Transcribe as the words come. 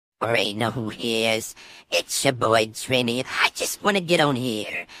already know who he is. It's your boy Trini. I just want to get on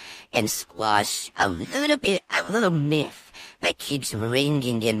here and squash a little myth that keeps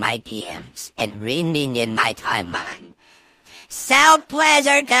ringing in my DMs and ringing in my timeline.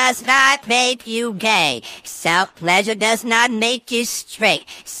 Self-pleasure does not make you gay. Self-pleasure does not make you straight.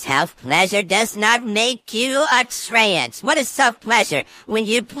 Self-pleasure does not make you a trans. What is self-pleasure? When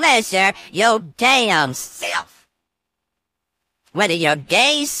you pleasure your damn self. Whether you're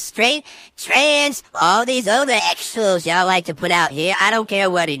gay, straight, trans, all these other extras y'all like to put out here, I don't care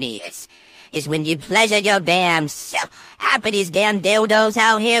what it is. It's when you pleasure your damn self. Half of these damn dildos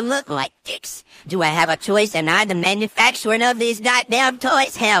out here look like dicks. Do I have a choice and I'm the manufacturer of these goddamn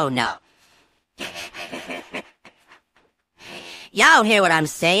toys? Hell no. Y'all hear what I'm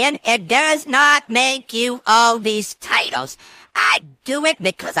saying? It does not make you all these titles. I do it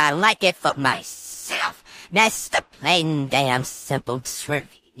because I like it for myself. That's the plain damn simple truth.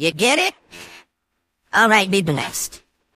 You get it? Alright, be blessed.